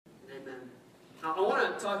I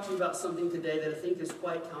want to talk to you about something today that I think is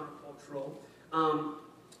quite countercultural.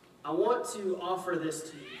 I want to offer this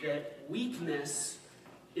to you, that weakness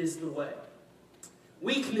is the way.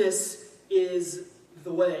 Weakness is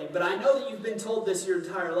the way. But I know that you've been told this your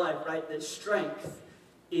entire life, right? That strength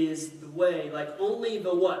is the way. Like only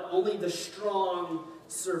the what? Only the strong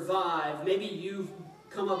survive. Maybe you've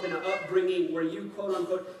come up in an upbringing where you, quote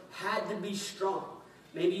unquote, had to be strong.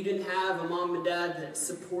 Maybe you didn't have a mom and dad that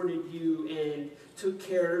supported you and took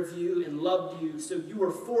care of you and loved you. So you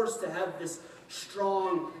were forced to have this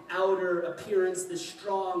strong outer appearance, this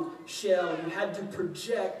strong shell. You had to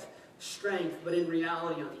project strength, but in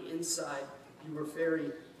reality, on the inside, you were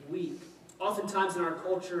very weak. Oftentimes in our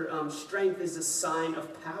culture, strength is a sign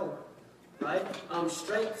of power, right?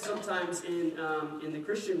 Strength sometimes in the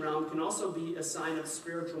Christian realm can also be a sign of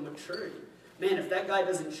spiritual maturity. Man, if that guy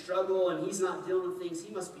doesn't struggle and he's not dealing with things,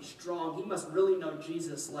 he must be strong. He must really know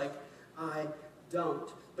Jesus like I don't.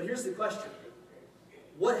 But here's the question.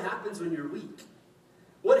 What happens when you're weak?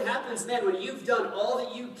 What happens, man, when you've done all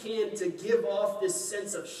that you can to give off this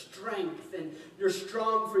sense of strength, and you're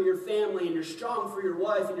strong for your family, and you're strong for your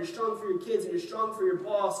wife, and you're strong for your kids, and you're strong for your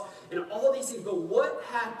boss, and all these things. But what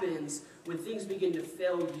happens when things begin to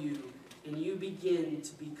fail you and you begin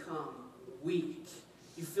to become weak?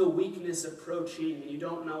 You feel weakness approaching and you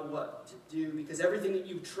don't know what to do because everything that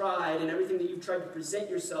you've tried and everything that you've tried to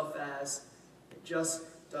present yourself as, it just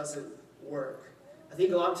doesn't work. I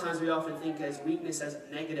think a lot of times we often think as weakness as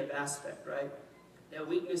a negative aspect, right? That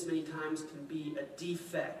weakness many times can be a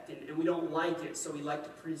defect and we don't like it, so we like to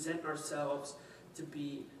present ourselves to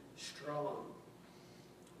be strong.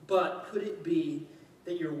 But could it be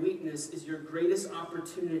that your weakness is your greatest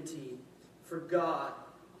opportunity for God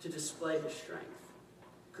to display His strength?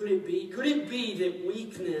 Could it be? Could it be that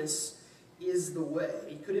weakness is the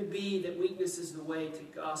way? Could it be that weakness is the way to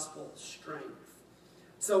gospel strength?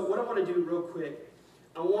 So what I want to do real quick,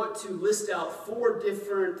 I want to list out 4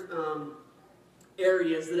 different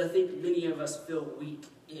areas that I think many of us feel weak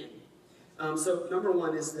in. So number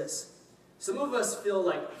 1 is this. Some of us feel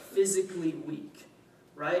like physically weak,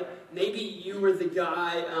 right? Maybe you were the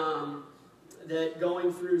guy that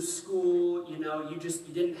going through school, you know, you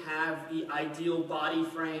didn't have the ideal body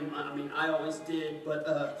frame. I mean, I always did,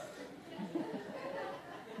 but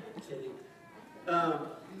kidding. I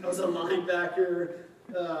was a linebacker.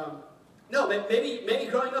 No, maybe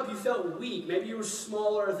growing up you felt weak. Maybe you were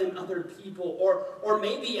smaller than other people, or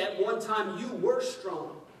maybe at one time you were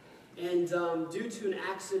strong, and due to an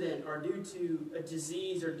accident, or due to a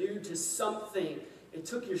disease, or due to something, it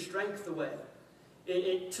took your strength away.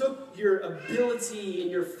 It took your ability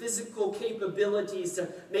and your physical capabilities to,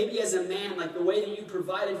 maybe as a man, like the way that you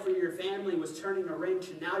provided for your family was turning a wrench,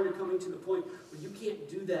 and now you're coming to the point where you can't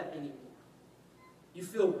do that anymore. You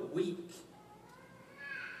feel weak.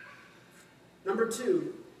 Number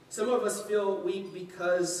 2, some of us feel weak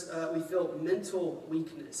because we feel mental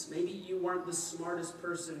weakness. Maybe you weren't the smartest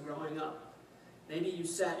person growing up. Maybe you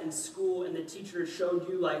sat in school and the teacher showed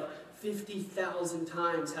you like 50,000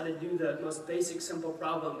 times how to do the most basic, simple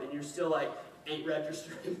problem, and you're still like, ain't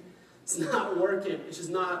registering. It's not working. It's just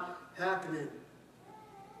not happening.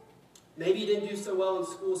 Maybe you didn't do so well in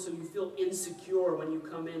school, so you feel insecure when you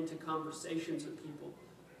come into conversations with people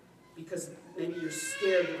because maybe you're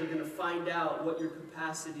scared that they're going to find out what your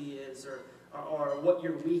capacity is or what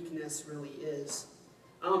your weakness really is.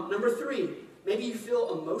 Number 3, maybe you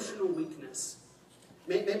feel emotional weakness.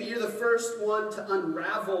 Maybe you're the first one to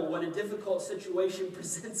unravel when a difficult situation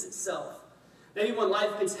presents itself. Maybe when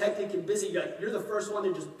life gets hectic and busy, you're the first one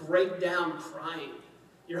to just break down crying.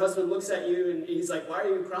 Your husband looks at you and he's like, why are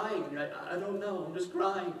you crying? And you're like, I don't know, I'm just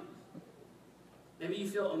crying. Maybe you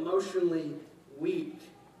feel emotionally weak.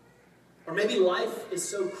 Or maybe life is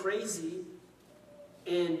so crazy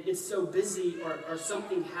and it's so busy, or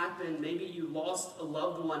something happened. Maybe you lost a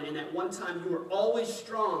loved one and at one time you were always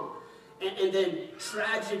strong. And then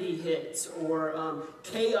tragedy hits or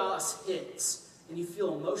chaos hits and you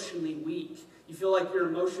feel emotionally weak. You feel like your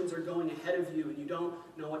emotions are going ahead of you and you don't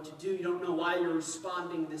know what to do. You don't know why you're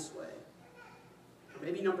responding this way. Or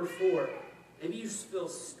maybe number 4, maybe you feel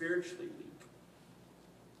spiritually weak.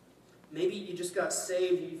 Maybe you just got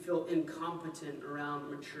saved and you feel incompetent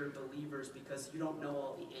around mature believers because you don't know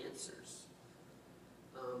all the answers.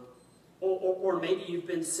 Or maybe you've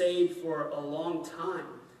been saved for a long time.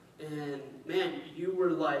 And man, you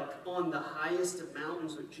were like on the highest of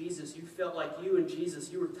mountains with Jesus. You felt like you and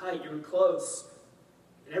Jesus, you were tight, you were close.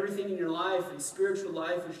 And everything in your life and spiritual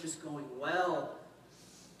life is just going well.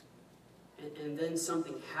 And then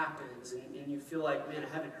something happens and you feel like, man,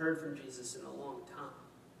 I haven't heard from Jesus in a long time.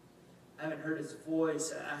 I haven't heard his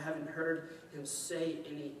voice. I haven't heard him say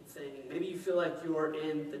anything. Maybe you feel like you're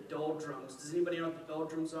in the doldrums. Does anybody know what the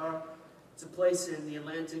doldrums are? It's a place in the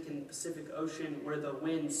Atlantic and Pacific Ocean where the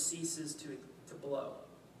wind ceases to blow.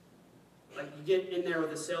 Like you get in there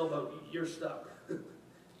with a sailboat, you're stuck.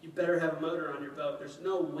 You better have a motor on your boat. There's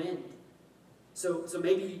no wind. So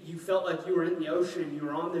maybe you felt like you were in the ocean, you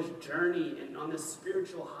were on this journey and on this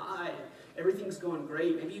spiritual high. Everything's going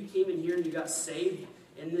great. Maybe you came in here and you got saved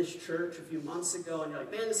in this church a few months ago and you're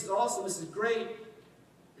like, man, this is awesome, this is great.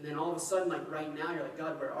 And then all of a sudden, like right now, you're like,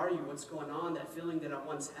 God, where are you? What's going on? That feeling that I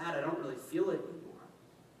once had, I don't really feel it anymore.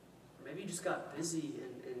 Or maybe you just got busy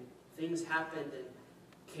and things happened and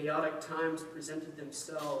chaotic times presented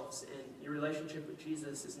themselves and your relationship with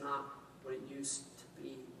Jesus is not what it used to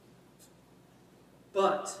be.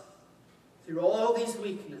 But through all these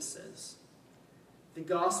weaknesses, the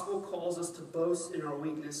gospel calls us to boast in our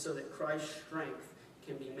weakness so that Christ's strength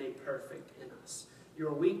can be made perfect in us.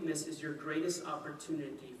 Your weakness is your greatest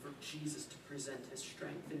opportunity for Jesus to present his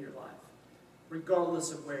strength in your life,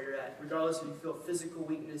 regardless of where you're at, regardless if you feel physical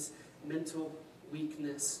weakness, mental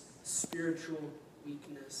weakness, spiritual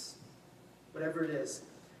weakness, whatever it is.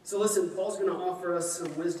 So listen, Paul's going to offer us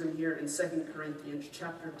some wisdom here in 2 Corinthians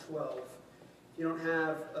chapter 12. If you don't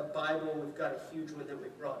have a Bible, we've got a huge one that we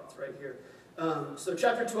brought. It's right here. So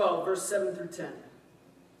chapter 12, verse 7 through 10.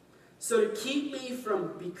 So to keep me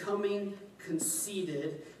from becoming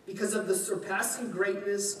conceited because of the surpassing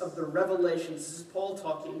greatness of the revelations, this is Paul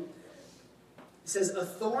talking. He says, a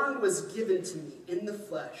thorn was given to me in the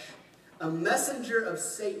flesh, a messenger of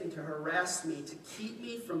Satan to harass me, to keep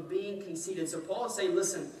me from being conceited. So Paul is saying,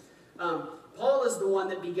 listen, Paul is the one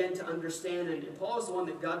that began to understand, and Paul is the one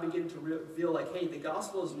that God began to reveal, like, hey, the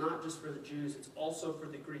gospel is not just for the Jews, it's also for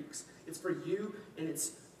the Greeks. It's for you, and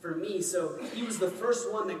it's for me. So he was the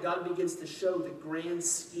first one that God begins to show the grand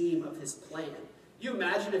scheme of his plan. You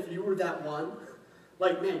imagine if you were that one?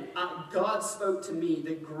 Like, man, God spoke to me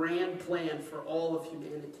the grand plan for all of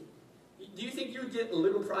humanity. Do you think you would get a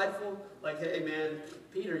little prideful? Like, hey, man,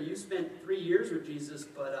 Peter, you spent 3 years with Jesus,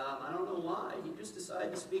 but I don't know why. He just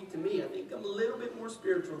decided to speak to me. I think I'm a little bit more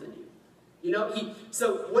spiritual than you. You know,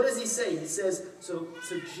 so what does he say? He says, so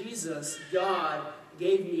Jesus, God,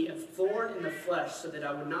 gave me a thorn in the flesh so that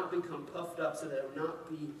I would not become puffed up, so that I would not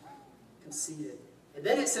be conceited. And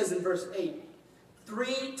then it says in verse 8,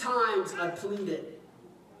 3 times I pleaded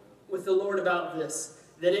with the Lord about this,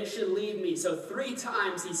 that it should leave me. So 3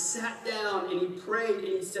 times he sat down and he prayed and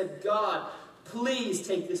he said, God, please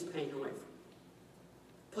take this pain away from me.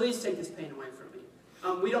 Please take this pain away from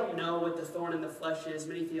me. We don't know what the thorn in the flesh is.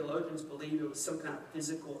 Many theologians believe it was some kind of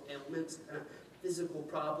physical ailment, physical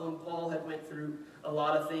problem. Paul had went through a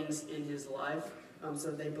lot of things in his life,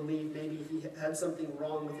 so they believe maybe he had something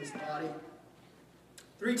wrong with his body.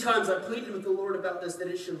 3 times I pleaded with the Lord about this, that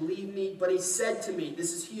it should leave me, but he said to me,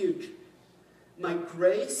 this is huge, my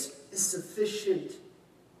grace is sufficient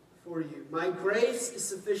for you. My grace is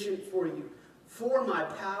sufficient for you, for my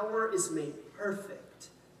power is made perfect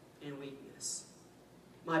in weakness.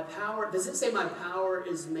 My power, does it say my power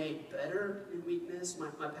is made better in weakness?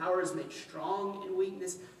 My power is made strong in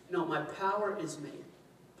weakness? No, my power is made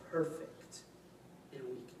perfect in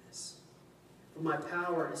weakness. For my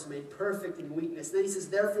power is made perfect in weakness. Then he says,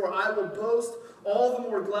 therefore I will boast all the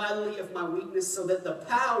more gladly of my weakness, so that the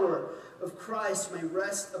power of Christ may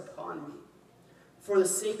rest upon me. For the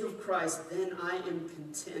sake of Christ, then I am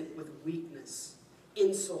content with weakness,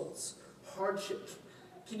 insults, hardship.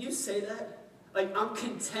 Can you say that? Like, I'm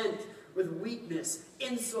content with weakness,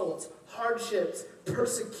 insults, hardships,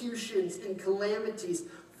 persecutions, and calamities.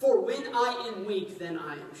 For when I am weak, then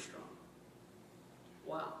I am strong.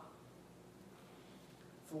 Wow.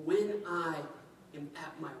 For when I am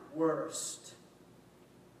at my worst,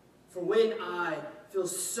 for when I feel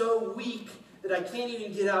so weak that I can't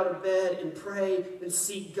even get out of bed and pray and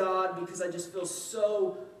seek God because I just feel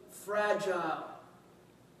so fragile, I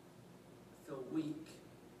feel weak.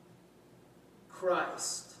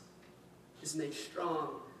 Christ is made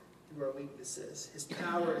strong through our weaknesses. His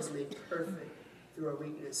power is made perfect through our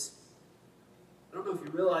weakness. I don't know if you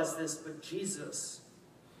realize this, but Jesus,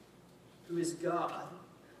 who is God,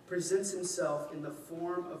 presents himself in the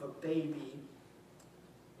form of a baby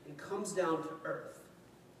and comes down to earth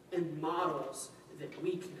and models that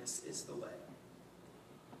weakness is the way.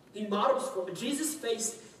 He models for it. Jesus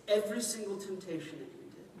faced every single temptation that you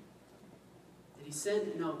did. Did he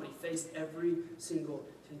sin? No, but he faced every single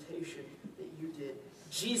temptation that you did.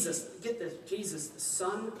 Jesus, get this, Jesus, the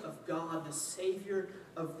Son of God, the Savior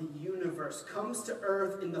of the universe, comes to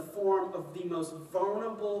earth in the form of the most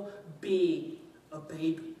vulnerable being, a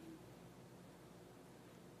baby.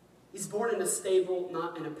 He's born in a stable,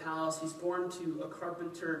 not in a palace. He's born to a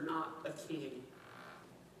carpenter, not a king.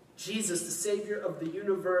 Jesus, the Savior of the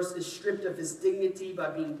universe, is stripped of his dignity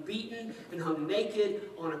by being beaten and hung naked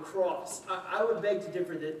on a cross. I would beg to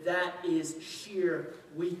differ that that is sheer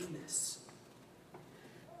weakness.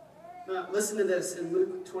 Now, listen to this in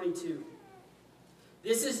Luke 22.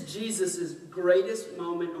 This is Jesus' greatest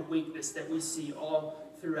moment of weakness that we see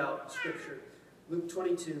all throughout Scripture. Luke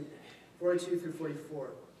 22, 42 through 44.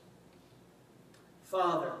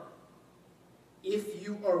 Father, if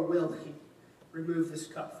you are willing, remove this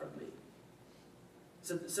cup from me.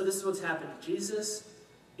 So this is what's happening. Jesus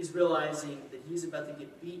is realizing that he's about to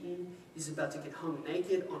get beaten. He's about to get hung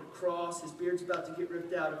naked on a cross. His beard's about to get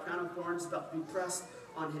ripped out. A crown of thorns is about to be pressed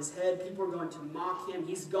on his head. People are going to mock him.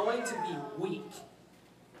 He's going to be weak.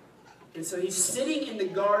 And so he's sitting in the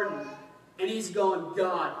garden, and he's going,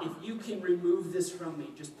 God, if you can remove this from me,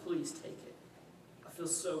 just please take it. I feel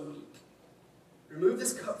so weak. Remove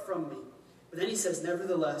this cup from me. But then he says,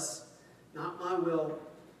 nevertheless, not my will,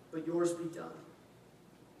 but yours be done.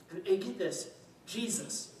 And get this,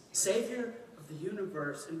 Jesus, Savior of the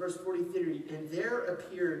universe, in verse 43, and there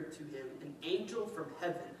appeared to him an angel from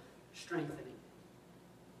heaven, strengthening.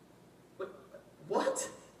 What?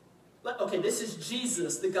 Okay, this is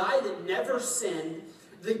Jesus, the guy that never sinned,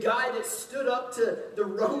 the guy that stood up to the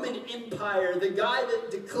Roman Empire, the guy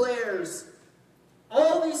that declares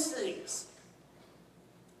all these things.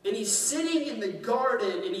 And he's sitting in the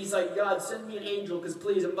garden, and he's like, God, send me an angel, because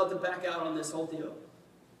please, I'm about to back out on this whole deal.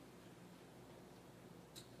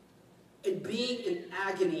 And being in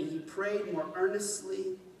agony, he prayed more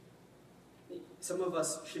earnestly. Some of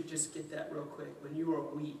us should just get that real quick. When you are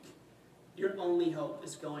weak, your only hope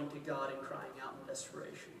is going to God and crying out in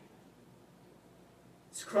desperation.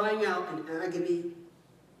 He's crying out in agony,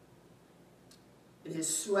 and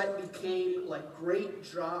his sweat became like great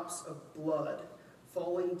drops of blood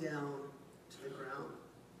falling down to the ground.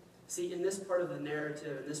 See, in this part of the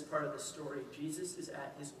narrative, in this part of the story, Jesus is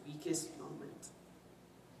at his weakest moment.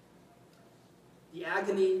 The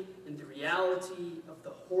agony and the reality of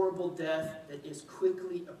the horrible death that is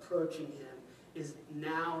quickly approaching him is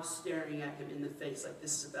now staring at him in the face like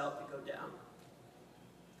this is about to go down.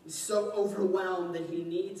 He's so overwhelmed that he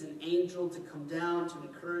needs an angel to come down to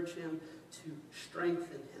encourage him, to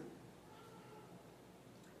strengthen him.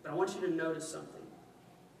 But I want you to notice something.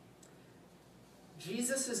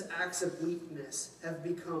 Jesus' acts of weakness have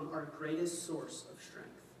become our greatest source of strength.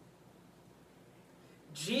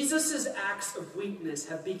 Jesus' acts of weakness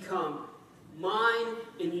have become mine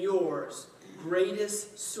and yours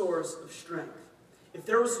greatest source of strength. If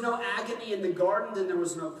there was no agony in the garden, then there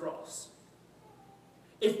was no cross.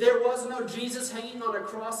 If there was no Jesus hanging on a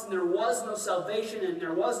cross, and there was no salvation, and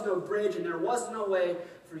there was no bridge, and there was no way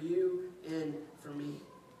for you and for me.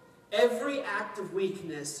 Every act of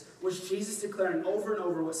weakness was Jesus declaring over and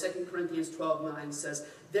over what 2 Corinthians 12:9 says,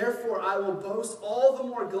 therefore I will boast all the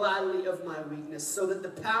more gladly of my weakness, so that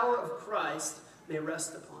the power of Christ may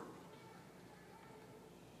rest upon me.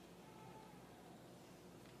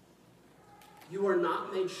 You are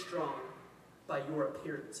not made strong by your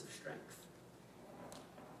appearance of strength.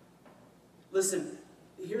 Listen,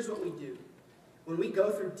 here's what we do. When we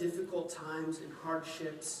go through difficult times and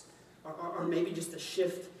hardships, or maybe just a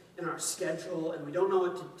shift in our schedule and we don't know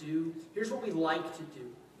what to do, here's what we like to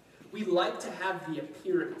do. We like to have the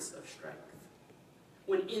appearance of strength,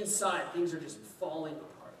 when inside things are just falling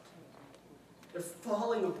apart. They're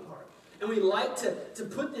falling apart. And we like to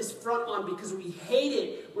put this front on because we hate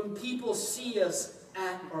it when people see us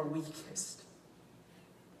at our weakest.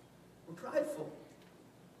 We're prideful.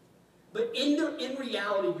 But in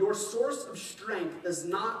reality, your source of strength does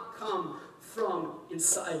not come from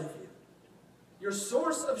inside of you. Your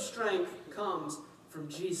source of strength comes from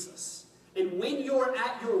Jesus. And when you're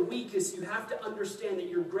at your weakest, you have to understand that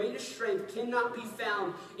your greatest strength cannot be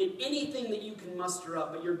found in anything that you can muster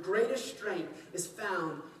up, but your greatest strength is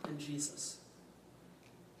found in Jesus.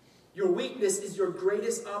 Your weakness is your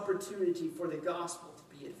greatest opportunity for the gospel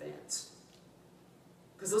to be advanced.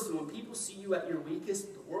 Because listen, when people see you at your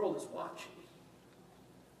weakest, the world is watching.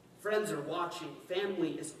 Friends are watching.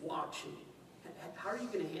 Family is watching. How are you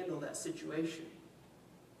going to handle that situation?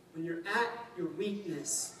 When you're at your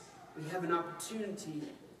weakness, we have an opportunity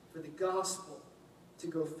for the gospel to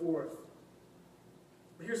go forth.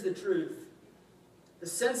 But here's the truth. The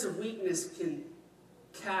sense of weakness can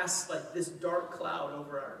cast like this dark cloud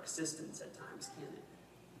over our existence at times, can't it?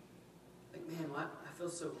 Like, man, I feel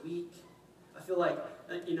so weak. I feel like,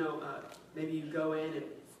 maybe you go in, and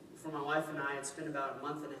for my wife and I, it's been about a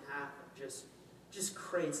month and a half of just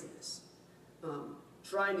craziness.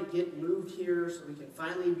 trying to get moved here so we can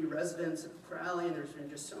finally be residents of Crowley, and there's been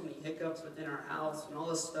just so many hiccups within our house and all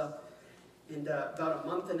this stuff. And about a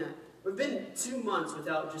month and we've been 2 months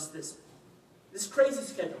without just this crazy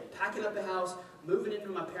schedule. Packing up the house, moving into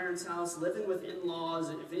my parents' house, living with in-laws.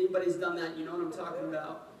 And if anybody's done that, you know what I'm talking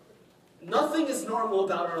about. Nothing is normal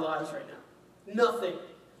about our lives right now. Nothing.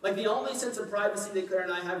 Like the only sense of privacy that Claire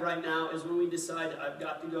and I have right now is when we decide I've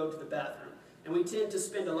got to go to the bathroom. And we tend to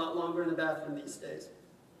spend a lot longer in the bathroom these days.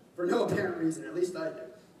 For no apparent reason, at least I do.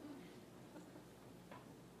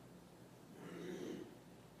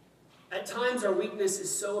 At times our weakness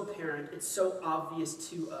is so apparent, it's so obvious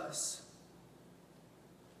to us,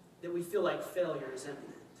 that we feel like failure is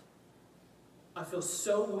imminent. I feel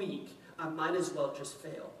so weak, I might as well just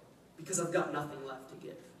fail, because I've got nothing left to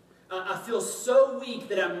give. I feel so weak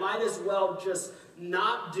that I might as well just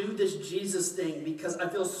not do this Jesus thing, because I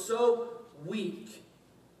feel so weak.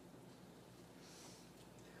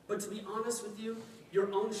 But to be honest with you,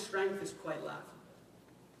 your own strength is quite laughable.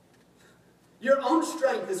 Your own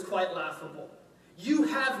strength is quite laughable. You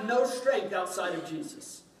have no strength outside of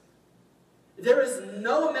Jesus. There is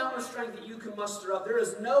no amount of strength that you can muster up. There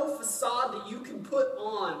is no facade that you can put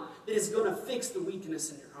on that is going to fix the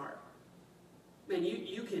weakness in your heart. Man,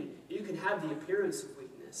 you can have the appearance of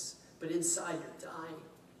weakness, but inside you're dying.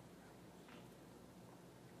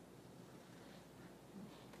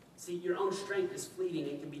 See, your own strength is fleeting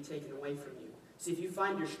and can be taken away from you. See, if you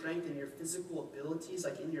find your strength in your physical abilities,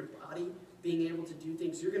 like in your body, being able to do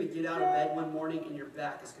things, you're going to get out of bed one morning and your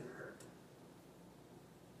back is going to hurt.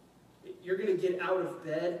 You're going to get out of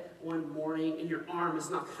bed one morning and your arm is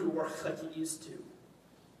not going to work like it used to.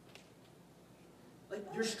 Like,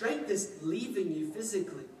 your strength is leaving you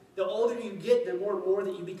physically. The older you get, the more and more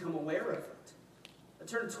that you become aware of it. I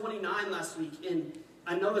turned 29 last week, and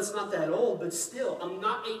I know it's not that old, but still, I'm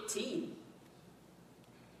not 18.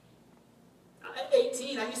 At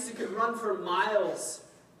 18, I used to could run for miles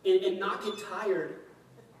and not get tired.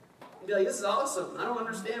 And be like, this is awesome. I don't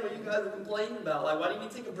understand what you guys are complaining about. Like, why do you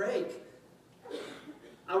need to take a break?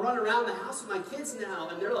 I run around the house with my kids now,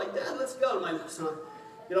 and they're like, Dad, let's go. I'm like, son,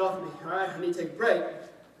 get off me. All right, I need to take a break.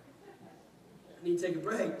 I need to take a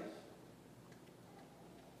break.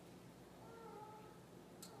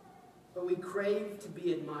 But we crave to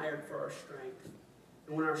be admired for our strength.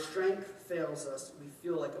 And when our strength fails us, we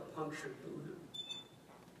feel like a punctured balloon.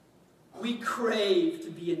 We crave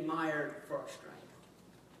to be admired for our strength.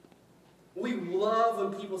 We love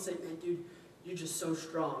when people say, man, dude, you're just so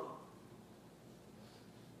strong.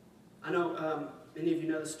 I know many of you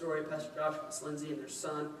know the story of Pastor Josh and Lindsay and their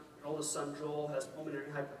son. Their oldest son, Joel, has pulmonary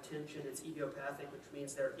hypertension. It's idiopathic, which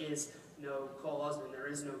means there is no cause and there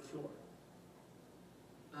is no cure.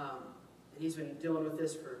 And he's been dealing with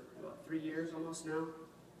this for, 3 years almost now.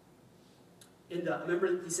 And I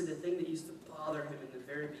remember he said the thing that used to bother him in the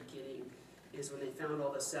very beginning is when they found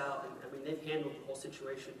all this out, and I mean, they've handled the whole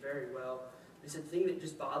situation very well. He said the thing that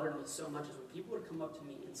just bothered me so much is when people would come up to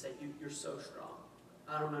me and say, you're so strong.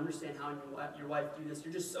 I don't understand how your wife do this.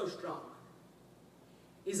 You're just so strong.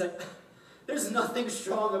 He's like, there's nothing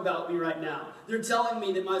strong about me right now. They're telling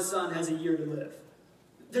me that my son has a year to live.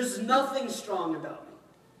 There's nothing strong about me.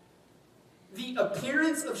 The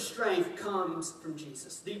appearance of strength comes from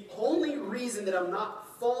Jesus. The only reason that I'm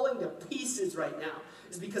not falling to pieces right now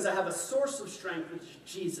is because I have a source of strength, which is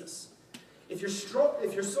Jesus. If your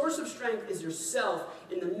source of strength is yourself,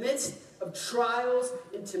 in the midst of trials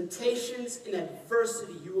and temptations and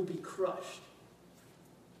adversity, you will be crushed.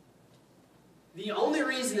 The only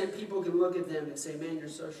reason that people can look at them and say, man, you're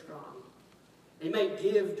so strong. They may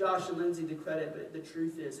give Josh and Lindsay the credit, but the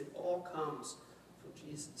truth is, it all comes from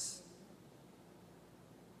Jesus.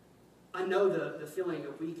 I know the feeling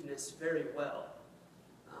of weakness very well.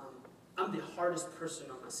 I'm the hardest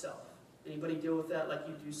person on myself. Anybody deal with that? Like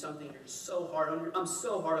you do something, you're so hard on yourself. I'm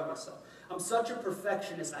so hard on myself. I'm such a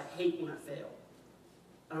perfectionist, I hate when I fail.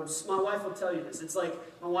 My wife will tell you this. It's like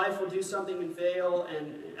my wife will do something and fail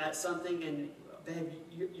at something, and babe,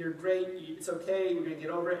 you're great, it's okay, we're going to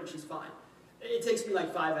get over it, and she's fine. It takes me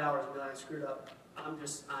like 5 hours to be like, I screwed up. I am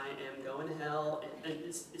going to hell, and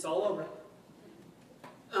it's all over.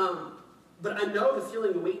 But I know the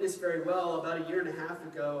feeling of weakness very well. About 1.5 years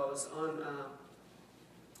ago, I was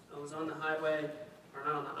on the highway, or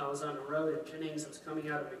not I was on the road at Jennings. I was coming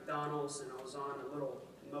out of McDonald's, and I was on a little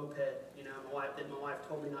moped. My wife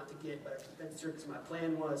told me not to get, but I convinced her because my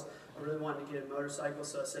plan was I really wanted to get a motorcycle.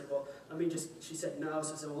 So I said, well, she said no.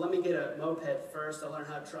 So I said, well, let me get a moped first. I'll learn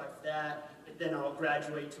how to drive that, and then I'll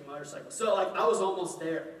graduate to a motorcycle. So I was almost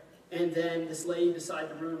there. And then this lady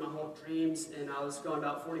decided to ruin my whole dreams, and I was going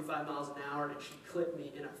about 45 miles an hour, and she clipped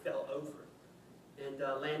me, and I fell over.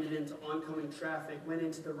 and landed into oncoming traffic, went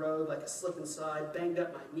into the road like a slip and slide, banged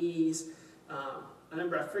up my knees. I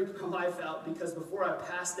remember I freaked my wife out because before I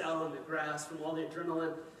passed out on the grass from all the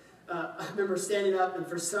adrenaline, I remember standing up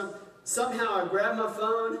and somehow I grabbed my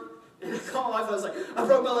phone and I called my wife. I was like, I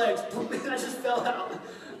broke my legs, and I just fell out.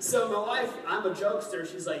 So my wife, I'm a jokester,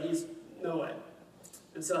 she's like, no way.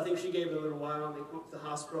 And so I think she gave it a little while and they went to the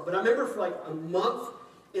hospital. But I remember for like a month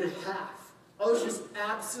and a half, I was just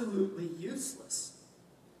absolutely useless.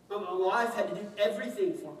 My wife had to do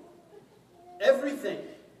everything for me. Everything.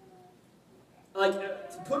 Like,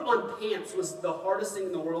 to put on pants was the hardest thing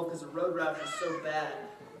in the world because the road rash was so bad.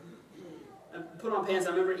 I put on pants, I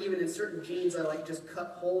remember even in certain jeans, I like just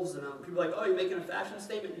cut holes in them. People are like, oh, you're making a fashion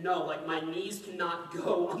statement? No, like my knees cannot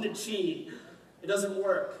go on the jean. It doesn't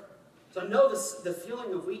work. So I know the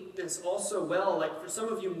feeling of weakness also well. Like for some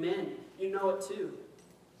of you men, you know it too.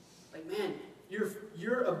 Like, man,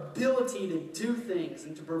 your ability to do things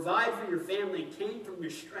and to provide for your family came from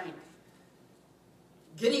your strength.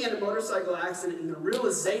 Getting in a motorcycle accident and the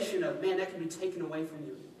realization of, man, that can be taken away from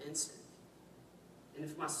you in an instant. And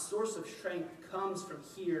if my source of strength comes from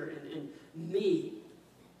here and me,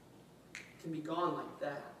 it can be gone like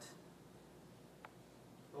that.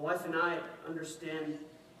 My wife and I understand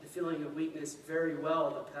the feeling of weakness very well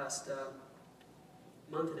the past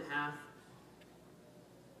month and a half.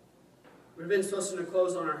 We've been supposed to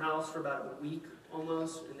close on our house for about a week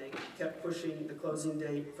almost, and they kept pushing the closing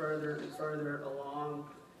date further and further along,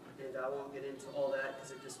 and I won't get into all that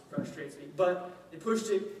because it just frustrates me. But they pushed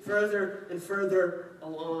it further and further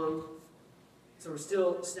along, so we're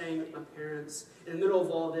still staying with my parents. In the middle of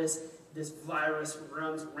all this virus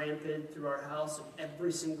runs rampant through our house, and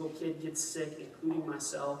every single kid gets sick, including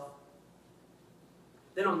myself.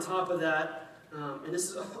 Then on top of that, and this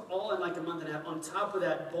is all in like a month and a half, on top of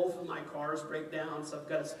that, both of my cars break down, so I've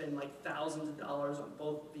got to spend like thousands of dollars on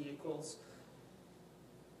both vehicles.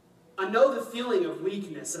 I know the feeling of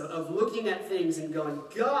weakness, of looking at things and going,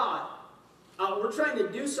 God, we're trying to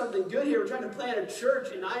do something good here. We're trying to plant a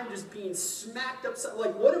church, and I'm just being smacked upside.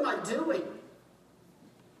 Like, what am I doing?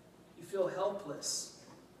 You feel helpless.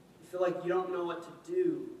 You feel like you don't know what to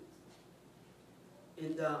do.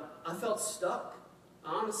 And I felt stuck.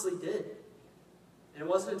 I honestly did. And it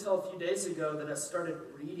wasn't until a few days ago that I started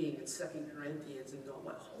reading in 2 Corinthians and going,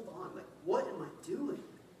 well, hold on, like, what am I doing?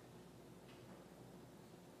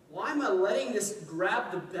 Why am I letting this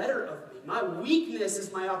grab the better of me? My weakness is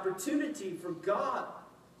my opportunity for God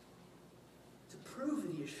to prove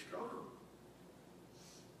that He is strong.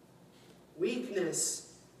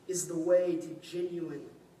 Weakness is the way to genuine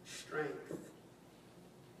strength.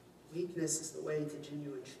 Weakness is the way to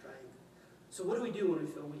genuine strength. So what do we do when we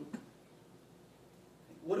feel weak?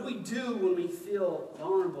 What do we do when we feel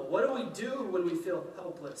vulnerable? What do we do when we feel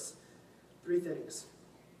helpless? 3 things.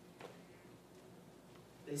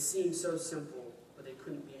 They seem so simple, but they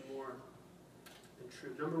couldn't be more than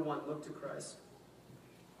true. Number 1, look to Christ.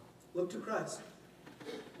 Look to Christ.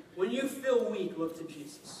 When you feel weak, look to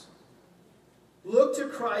Jesus. Look to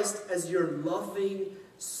Christ as your loving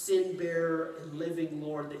sin-bearer and living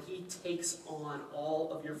Lord, that He takes on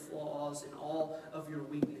all of your flaws and all of your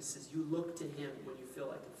weaknesses. You look to Him when you feel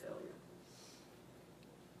like a failure.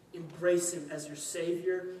 Embrace Him as your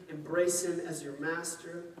Savior. Embrace Him as your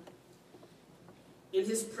Master. In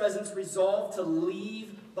His presence, resolve to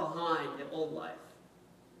leave behind the old life.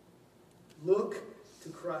 Look to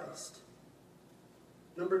Christ.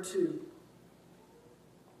 Number 2,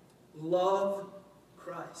 love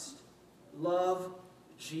Christ. Love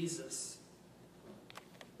Jesus.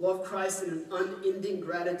 Love Christ in an unending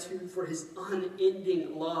gratitude for His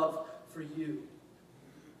unending love for you.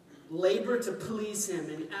 Labor to please Him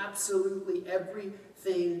in absolutely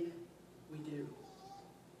everything we do.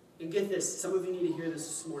 And get this, some of you need to hear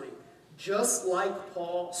this morning. Just like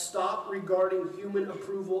Paul, stop regarding human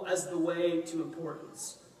approval as the way to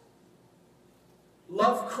importance.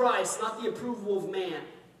 Love Christ, not the approval of man.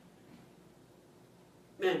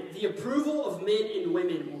 Man, the approval of men and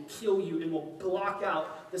women will kill you and will block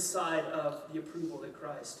out the side of the approval that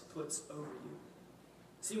Christ puts over you.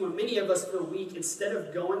 See, when many of us feel weak, instead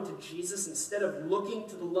of going to Jesus, instead of looking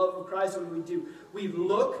to the love of Christ, what do? We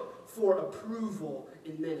look for approval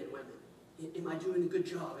in men and women. Am I doing a good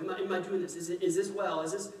job? Am I doing this? Is this well?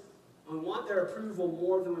 We want their approval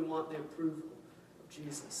more than we want the approval of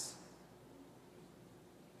Jesus.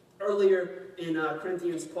 Earlier in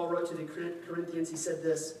Corinthians, Paul wrote to the Corinthians, he said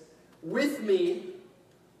this, "With me,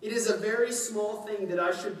 it is a very small thing that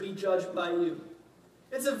I should be judged by you.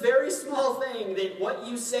 It's a very small thing that what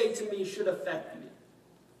you say to me should affect me."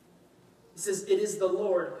 says, it is the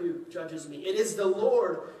Lord who judges me. It is the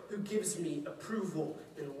Lord who gives me approval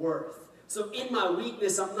and worth. So in my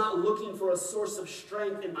weakness, I'm not looking for a source of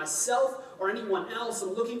strength in myself or anyone else.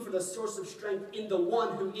 I'm looking for the source of strength in the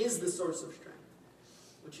one who is the source of strength,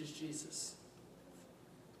 which is Jesus.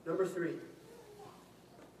 Number 3,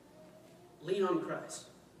 lean on Christ.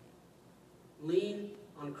 Lean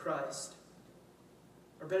on Christ.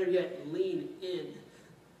 Or better yet, lean in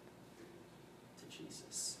to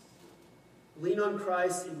Jesus. Lean on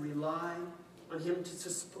Christ and rely on Him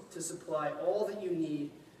to supply all that you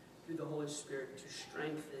need through the Holy Spirit to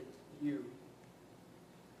strengthen you.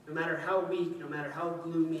 No matter how weak, no matter how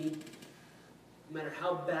gloomy, no matter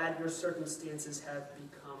how bad your circumstances have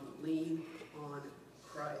become, lean on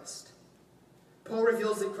Christ. Paul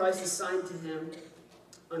reveals that Christ assigned to him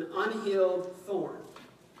an unhealed thorn,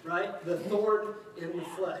 right? The thorn in the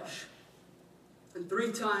flesh. And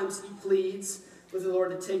 3 times he pleads with the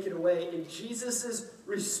Lord to take it away. And Jesus'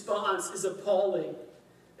 response is appalling.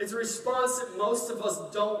 It's a response that most of us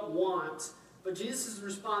don't want. But Jesus'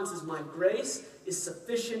 response is, my grace is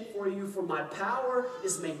sufficient for you, for my power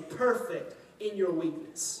is made perfect in your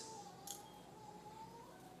weakness.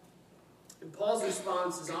 And Paul's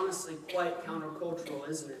response is honestly quite countercultural,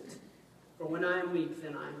 isn't it? For when I am weak,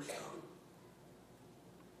 then I am strong.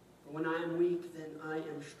 For when I am weak, then I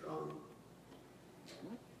am strong.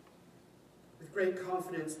 With great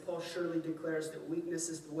confidence, Paul surely declares that weakness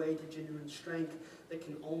is the way to genuine strength that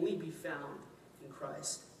can only be found in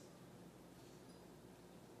Christ.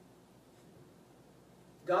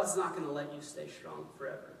 God's not going to let you stay strong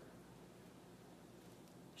forever.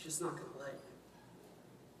 He's just not going to let you.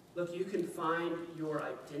 Look, you can find your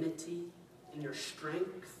identity in your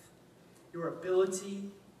strength, your ability,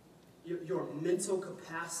 your mental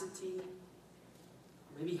capacity,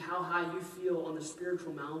 maybe how high you feel on the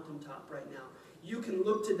spiritual mountaintop right now. You can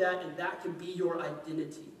look to that, and that can be your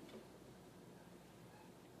identity.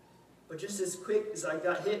 But just as quick as I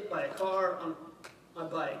got hit by a car on my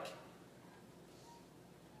bike,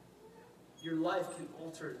 your life can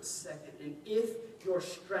alter in a second. And if your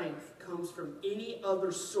strength comes from any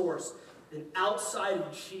other source than outside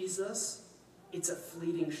of Jesus, it's a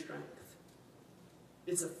fleeting strength.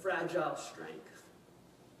 It's a fragile strength.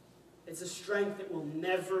 It's a strength that will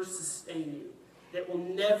never sustain you, that will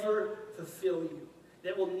never fulfill you,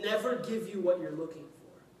 that will never give you what you're looking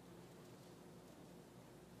for.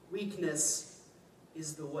 Weakness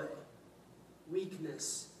is the way.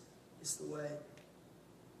 Weakness is the way.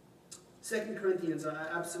 2 Corinthians, I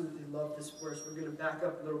absolutely love this verse. We're going to back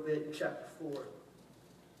up a little bit in chapter 4.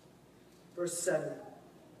 Verse 7.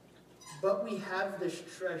 But we have this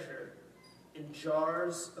treasure in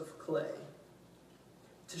jars of clay,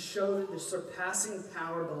 to show that the surpassing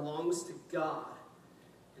power belongs to God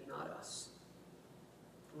and not us.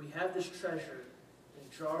 We have this treasure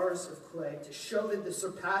in jars of clay to show that the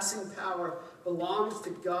surpassing power belongs to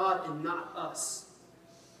God and not us.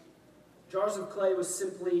 Jars of clay was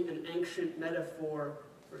simply an ancient metaphor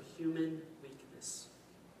for human weakness.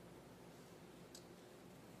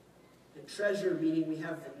 And treasure meaning we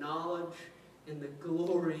have the knowledge and the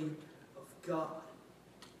glory of God.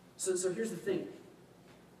 So here's the thing.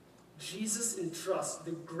 Jesus entrusts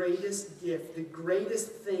the greatest gift, the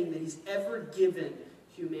greatest thing that He's ever given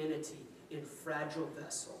humanity in fragile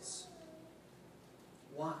vessels.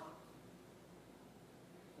 Why?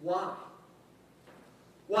 Why?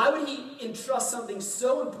 Why would He entrust something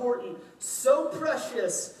so important, so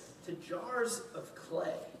precious, to jars of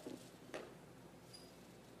clay?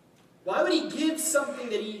 Why would He give something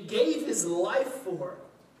that He gave His life for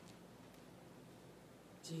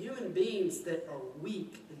to human beings that are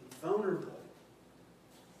weak and vulnerable?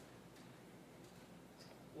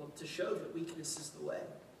 Well, to show that weakness is the way.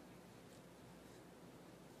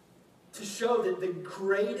 To show that the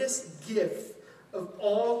greatest gift of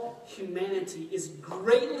all humanity is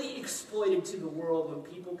greatly exploited to the world when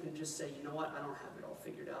people can just say, you know what, I don't have it all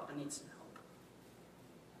figured out. I need some help.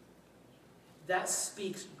 That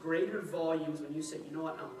speaks greater volumes when you say, you know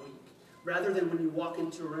what, I'm weak. Rather than when you walk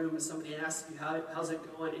into a room and somebody asks you, how's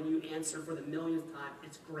it going? And you answer for the millionth time,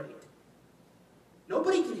 it's great.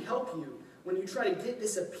 Nobody can help you when you try to get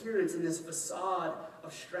this appearance and this facade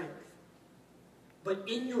of strength. But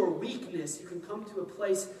in your weakness, you can come to a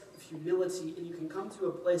place of humility, and you can come to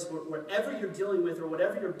a place where wherever you're dealing with or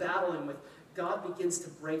whatever you're battling with, God begins to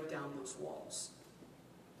break down those walls.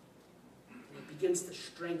 And He begins to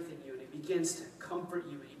strengthen you, and He begins to comfort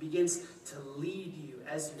you, and He begins to lead you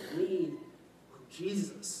as you lean on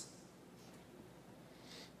Jesus.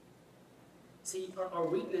 See, our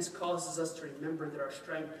weakness causes us to remember that our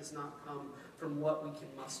strength does not come from what we can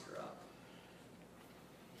muster up.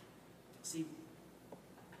 See,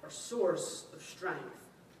 our source of strength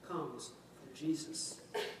comes from Jesus.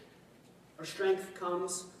 Our strength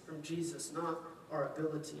comes from Jesus, not our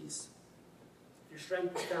abilities. If your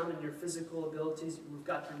strength is found in your physical abilities, we've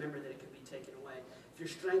got to remember that it can be taken away. If your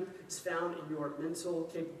strength is found in your mental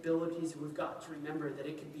capabilities, we've got to remember that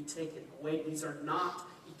it can be taken away. These are not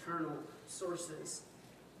eternal sources.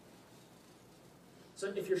 So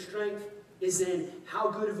if your strength is in how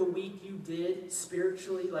good of a week you did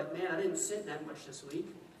spiritually, like, man, I didn't sin that much this week.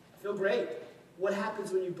 I feel great. What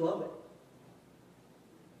happens when you blow it?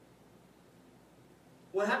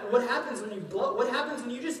 What happens when you blow? What happens when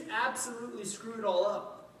you just absolutely screw it all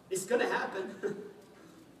up? It's going to happen.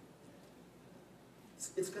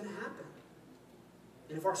 It's going to happen.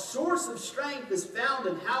 And if our source of strength is found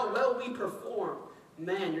in how well we perform,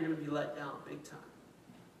 man, you're going to be let down big time.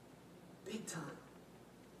 Big time.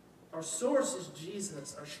 Our source is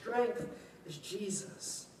Jesus. Our strength is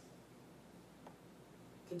Jesus.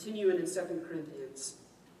 Continuing in 2 Corinthians,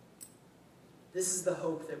 this is the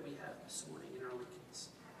hope that we have this morning in our weekends.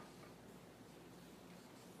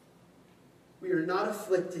 We are not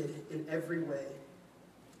afflicted in every way,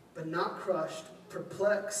 but not crushed,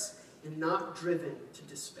 perplexed, and not driven to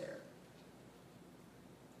despair.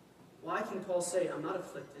 Why can Paul say, I'm not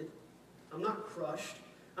afflicted, I'm not crushed,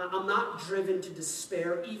 I'm not driven to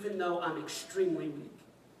despair, even though I'm extremely weak?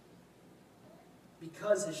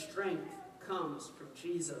 Because his strength comes from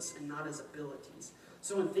Jesus and not his abilities.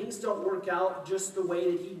 So when things don't work out just the way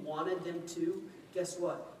that he wanted them to, guess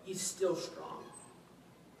what? He's still strong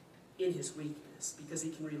in his weakness because he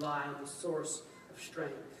can rely on the source of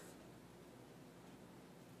strength.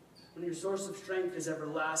 When your source of strength is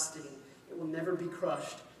everlasting, it will never be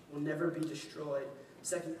crushed, it will never be destroyed.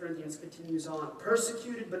 2 Corinthians continues on.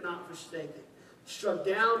 Persecuted but not forsaken. Struck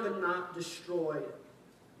down but not destroyed.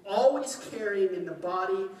 Always carrying in the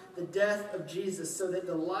body the death of Jesus, so that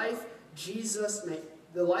the life of Jesus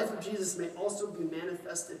may also be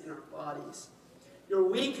manifested in our bodies. Your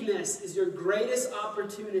weakness is your greatest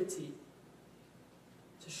opportunity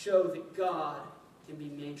to show that God can be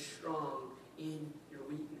made strong in your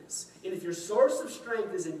weakness. And if your source of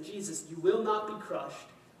strength is in Jesus, you will not be crushed.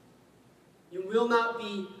 You will not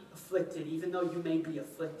be afflicted, even though you may be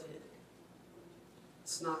afflicted.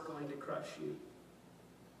 It's not going to crush you.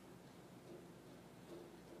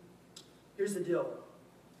 Here's the deal.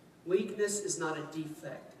 Weakness is not a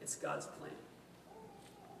defect, it's God's plan.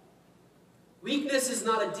 Weakness is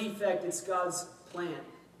not a defect, it's God's plan.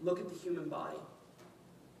 Look at the human body.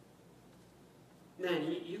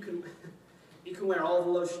 Man, you can wear all the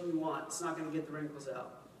lotion you want. It's not going to get the wrinkles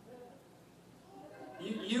out.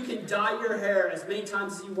 You can dye your hair as many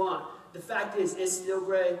times as you want. The fact is, it's still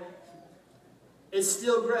gray. It's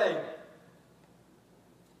still gray.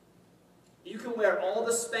 You can wear all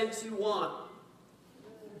the Spanx you want.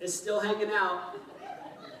 It's still hanging out.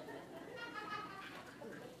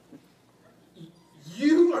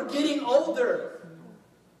 You are getting older.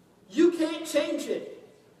 You can't change it.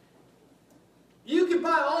 You can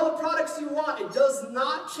buy all the products you want. It does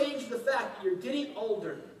not change the fact that you're getting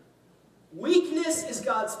older. Weakness is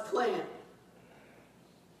God's plan.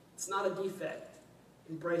 It's not a defect.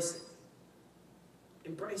 Embrace it.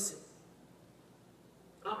 Embrace it.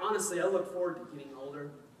 Honestly, I look forward to getting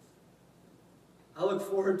older. I look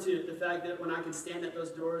forward to the fact that when I can stand at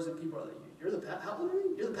those doors and people are like, how old are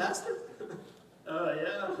you? You're the pastor?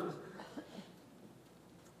 Yeah.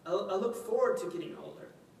 I look forward to getting older.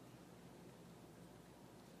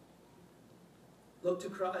 Look to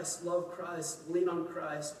Christ, love Christ, lean on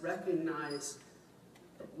Christ, recognize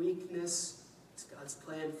that weakness is God's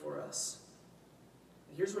plan for us.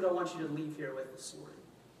 And here's what I want you to leave here with this morning.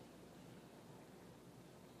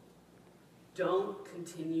 Don't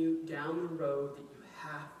continue down the road that you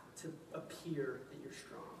have to appear that you're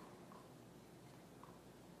strong.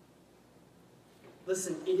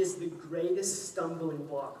 Listen, it is the greatest stumbling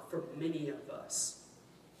block for many of us.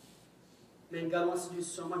 Man, God wants to do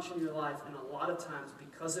so much in your life, and a lot of times,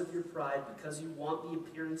 because of your pride, because you want the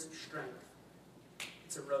appearance of strength,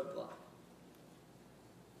 it's a roadblock.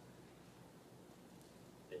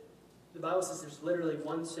 The Bible says there's literally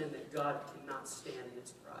one sin that God cannot stand, and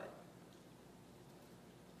it's pride.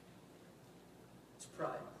 It's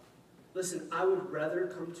pride. Listen, I would rather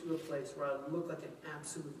come to a place where I look like an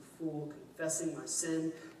absolute fool, confessing my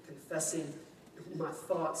sin, confessing my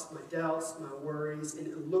thoughts, my doubts, my worries, and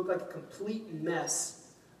it would look like a complete mess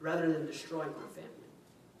rather than destroying my family.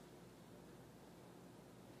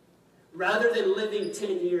 Rather than living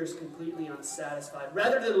 10 years completely unsatisfied.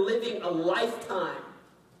 Rather than living a lifetime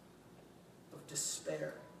of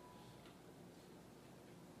despair.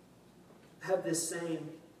 I have this saying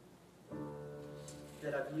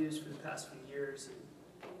that I've used for the past few years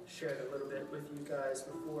and shared a little bit with you guys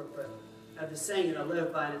before, but I have this saying that I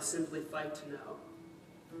live by, and it's simply fight to know.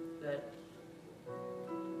 That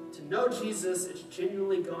to know Jesus is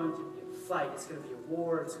genuinely going to be a fight. It's going to be a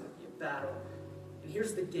war. It's going to be a battle. And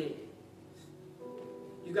here's the game.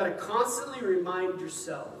 You've got to constantly remind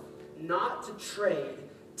yourself not to trade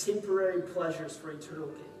temporary pleasures for eternal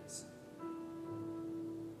gains.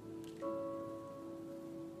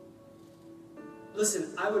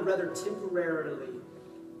 Listen, I would rather temporarily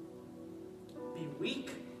be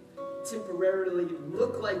weak, temporarily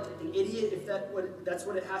look like an idiot, if that's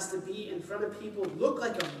what it has to be in front of people, look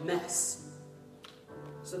like a mess,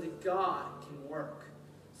 so that God can work,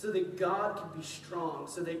 so that God can be strong,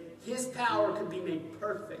 so that His power can be made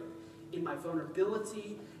perfect in my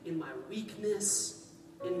vulnerability, in my weakness,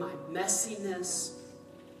 in my messiness.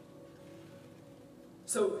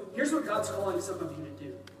 So here's what God's calling some of you to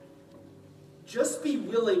do. Just be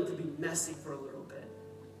willing to be messy for a little bit,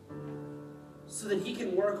 so that He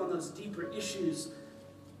can work on those deeper issues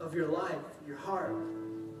of your life, your heart.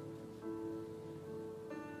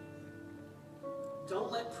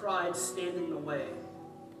 Don't let pride stand in the way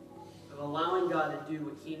of allowing God to do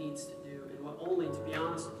what He needs to do, and what only, to be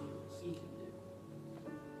honest with you, He can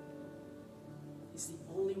do. He's the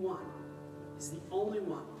only one. He's the only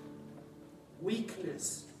one.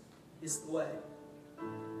 Weakness is the way.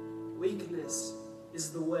 Weakness is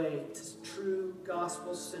the way to true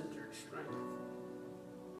gospel-centered strength.